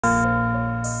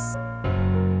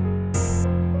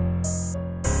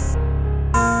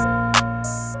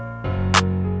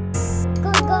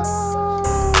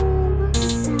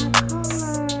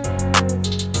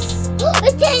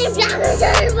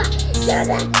They're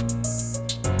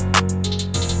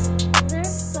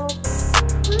so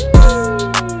pretty.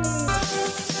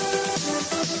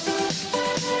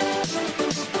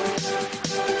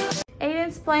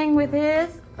 Aeden's playing with his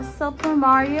Super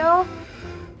Mario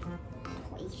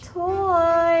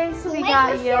toys. So we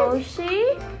got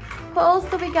Yoshi. Who else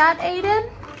do we got, Aeden?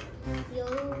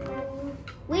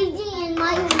 Luigi and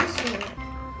Yoshi.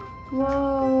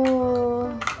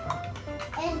 Whoa.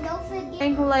 And don't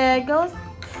forget Legos.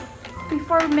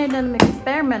 Before we made an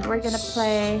experiment, we're gonna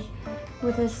play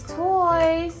with his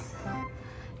toys.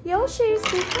 Yoshi,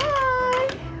 say hi.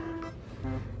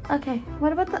 Okay,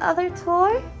 what about the other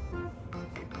toy?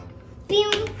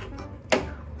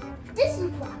 This is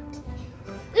what.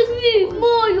 It's me,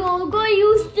 Mario. I'm gonna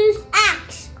use this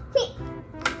axe.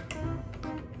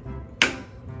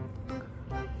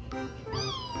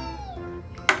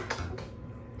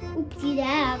 Oopsie, the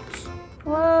axe.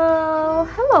 Whoa,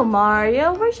 hello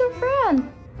Mario. Where's your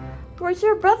friend? Where's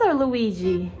your brother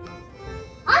Luigi?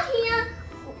 I'm here.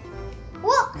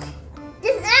 Look,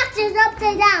 this axe is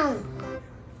upside down.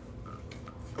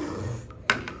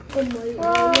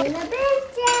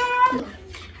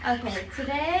 Okay,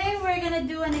 today we're gonna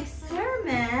do an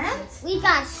experiment. We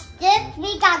got sticks,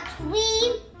 we got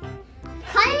cream,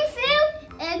 honey food,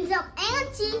 and some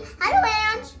auntie. Hello,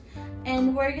 Aunt.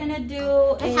 And we're gonna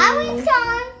do Having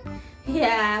fun.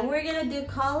 Yeah, we're gonna do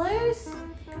colors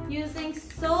using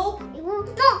soap. No,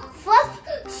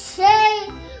 first say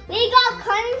we got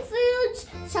honey foods,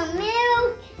 some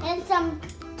milk, and some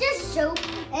dish soap,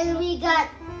 and we got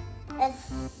a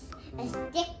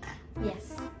stick.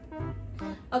 Yes.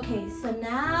 Okay, so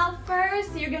now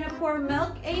first you're gonna pour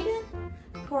milk, Aeden.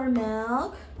 Pour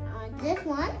milk. This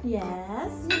one.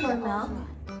 Yes, pour milk.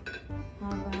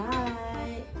 All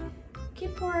right.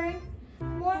 Keep pouring.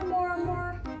 More, more,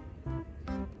 more.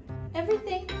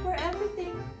 Everything. Pour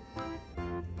everything.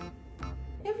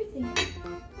 Everything.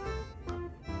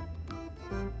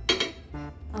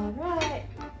 All right.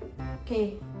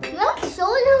 Okay. Milk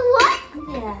soda what?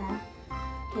 Yeah.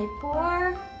 Okay,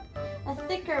 pour a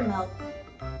thicker milk.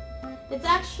 It's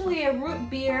actually a root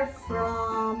beer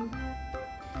from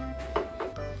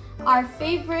our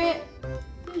favorite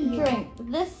drink.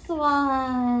 This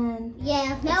one.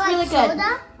 Yeah, It's smell really like good.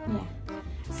 soda. Yeah.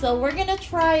 So we're gonna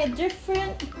try a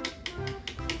different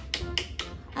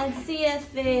and see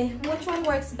if which one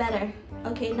works better.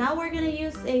 Okay, now we're gonna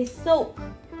use a soap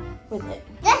with it.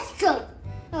 That's soap.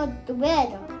 No, the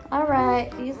red. All right,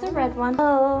 use the red one.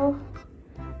 Oh.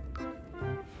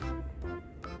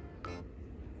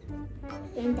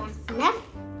 And that's enough.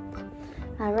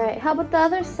 All right, how about the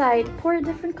other side? Pour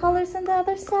different colors on the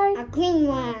other A side. green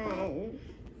one.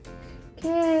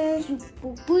 Okay.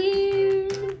 Super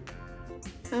green.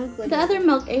 The other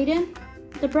milk, Aeden.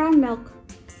 The brown milk.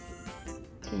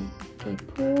 Okay, okay,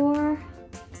 pour.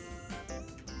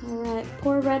 All right,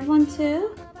 pour red one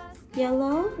too.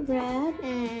 Yellow, red.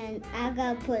 And I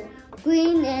gotta put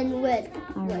green and red.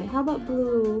 All right, how about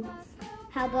blue?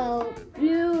 How about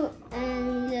blue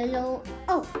and yellow?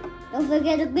 Oh, don't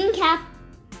forget the green cap.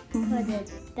 Put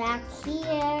it back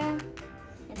here.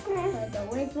 And put the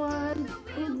red one.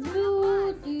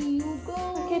 Blue, do you go?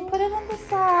 Okay, put it on the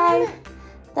side.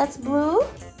 That's blue.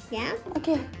 Yeah.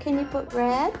 Okay, can you put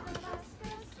red?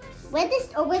 With this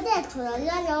over there to the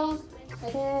yellow.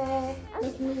 Okay.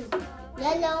 With me.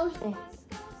 Yellow. Okay.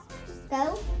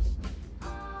 Go.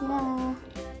 No.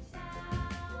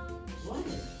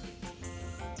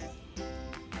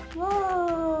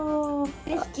 Whoa.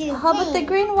 Let's do How about the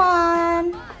green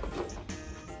one?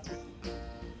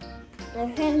 The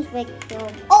hands make so.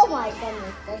 Oh my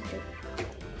goodness, that's true.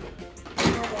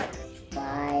 How about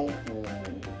 5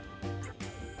 minutes?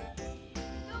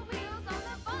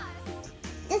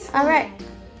 This All right.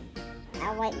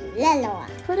 I want yellow.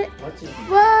 Put it.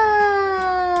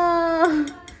 Wow.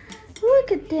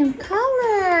 Look at them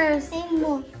colors. And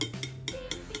more.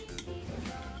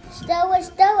 Stow it,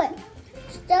 stow it.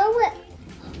 Stow it.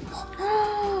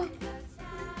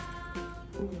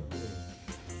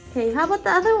 Okay, how about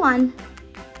the other one?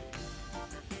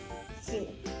 See.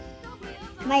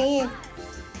 My hand.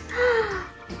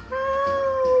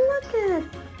 Oh, look at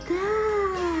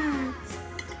that.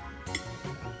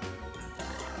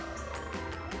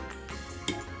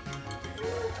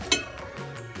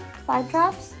 Five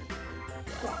drops?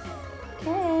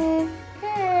 Okay,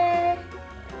 okay.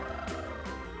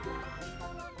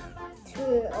 2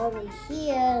 over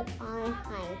here on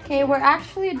high. Okay, we're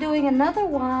actually doing another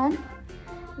one.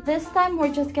 This time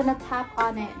we're just gonna tap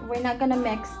on it. We're not gonna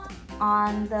mix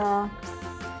on the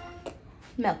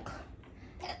milk.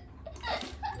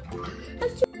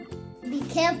 Be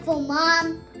careful,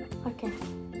 Mom. Okay.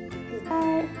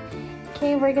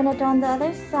 Okay, we're gonna do on the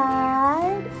other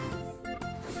side.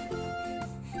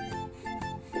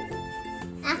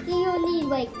 Actually, you need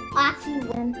like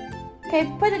one. Okay,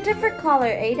 put a different color,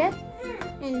 Aiden.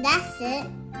 And that's it.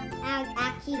 And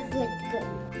actually good.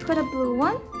 Put a blue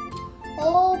one.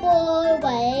 Oh boy,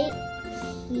 wait.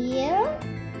 Here.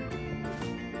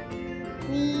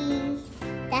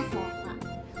 That's all.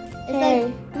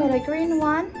 Okay, put a green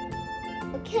one.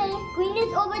 Okay, green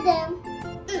is over there.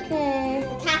 Okay.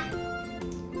 Tap.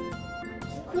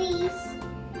 Squeeze.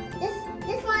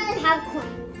 This one is have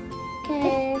coins.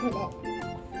 Okay. Put it.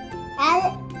 Add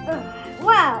it.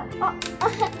 Wow.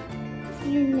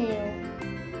 You know.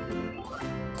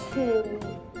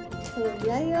 Two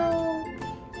yellow.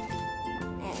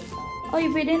 Oh,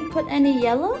 we didn't put any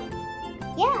yellow?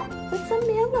 Yeah. Put some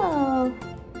yellow.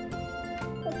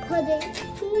 Put it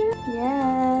here.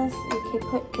 Yes. Okay,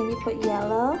 can you put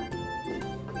yellow?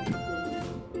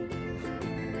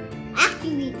 After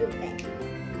we do it.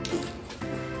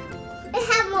 It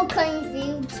have more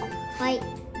confused. Like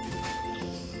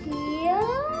here.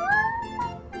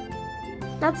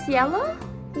 That's yellow?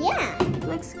 Yeah. It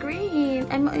looks green.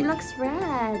 And it looks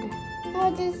red.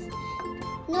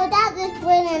 No, that is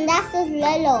green and that's just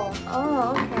yellow.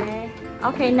 Oh, okay.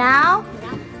 Okay, now?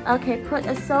 Yeah. Okay, put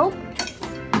a soap.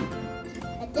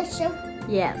 This soap.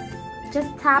 Yes.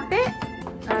 Just tap it.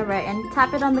 Alright, and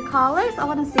tap it on the collars. I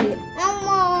want to see it. I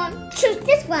want choose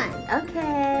this one.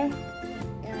 Okay.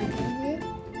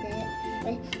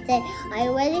 Say, are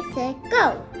you ready, set,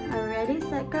 go. Ready,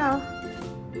 set, go.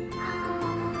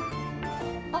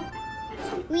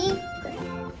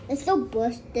 It's so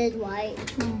busted, right?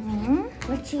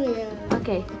 What you doing?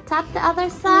 Okay, tap the other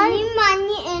side.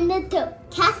 Money in the toe.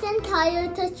 Cast and tire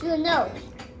touch your nose.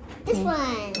 This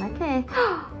one. Okay.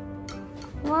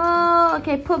 Whoa.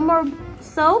 Okay, put more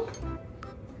soap.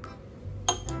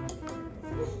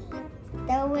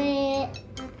 Do it.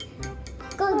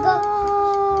 Go.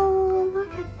 Oh,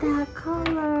 look at that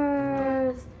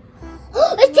colors.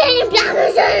 It's turning black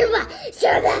and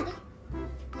silver.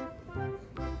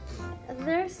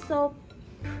 They're so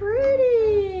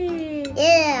pretty.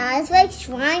 Yeah, it's like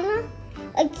slime.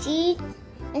 Like cheese.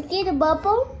 I see the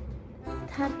bubble.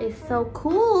 That is so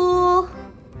cool.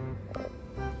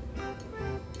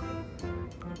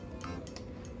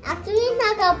 Actually, it's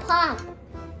not gonna pop.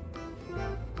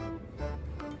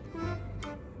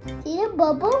 See the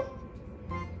bubble?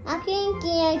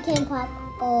 Actually, I can pop.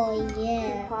 Oh,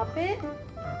 yeah. Pop it.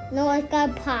 No, it's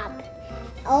gonna pop.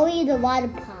 Only the water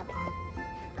pops.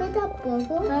 Look at that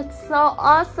bubble. That's so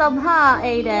awesome, huh,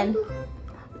 Aiden?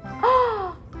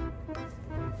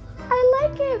 I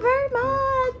like it very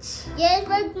much. Yes,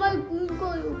 like my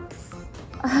Google.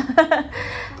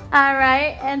 All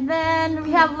right, and then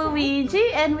we have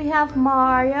Luigi and we have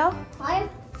Mario. I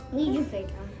need your face.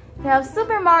 We have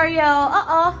Super Mario.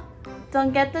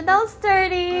 Don't get the nose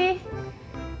dirty.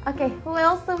 Okay, who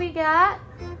else do we got?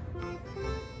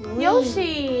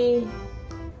 Yoshi.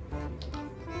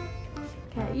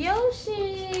 Okay,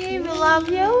 Yoshi. We love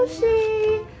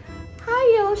Yoshi. Hi,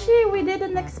 Yoshi. We did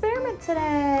an experiment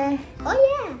today. Oh,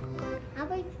 yeah.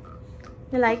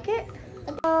 You like it?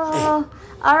 Oh.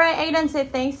 All right, Aiden, say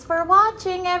thanks for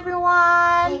watching,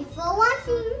 everyone. Thanks for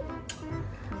watching.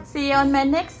 See you on my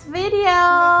next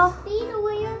video.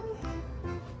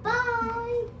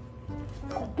 Bye.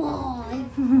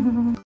 Bye.